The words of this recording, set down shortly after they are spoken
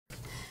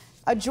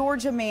A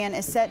Georgia man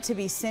is set to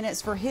be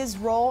sentenced for his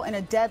role in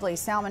a deadly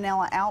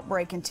salmonella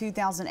outbreak in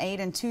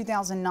 2008 and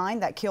 2009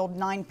 that killed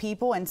 9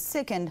 people and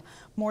sickened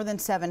more than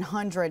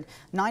 700.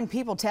 9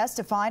 people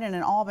testified in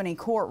an Albany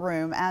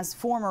courtroom as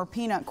former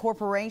Peanut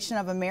Corporation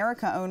of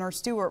America owner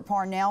Stuart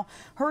Parnell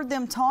heard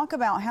them talk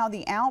about how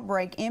the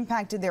outbreak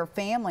impacted their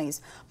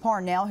families.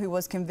 Parnell, who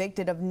was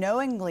convicted of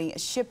knowingly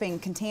shipping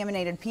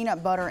contaminated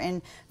peanut butter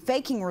and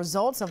faking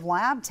results of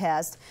lab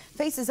tests,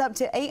 faces up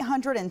to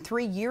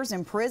 803 years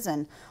in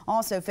prison.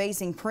 Also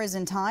facing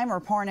prison time are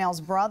Parnell's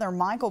brother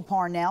Michael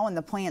Parnell and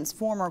the plant's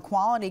former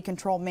quality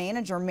control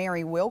manager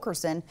Mary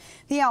Wilkerson.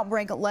 The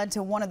outbreak led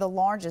to one of the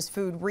largest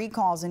food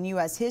recalls in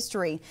U.S.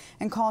 history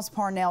and cost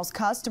Parnell's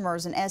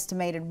customers an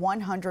estimated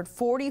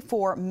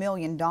 $144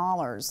 million.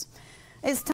 It's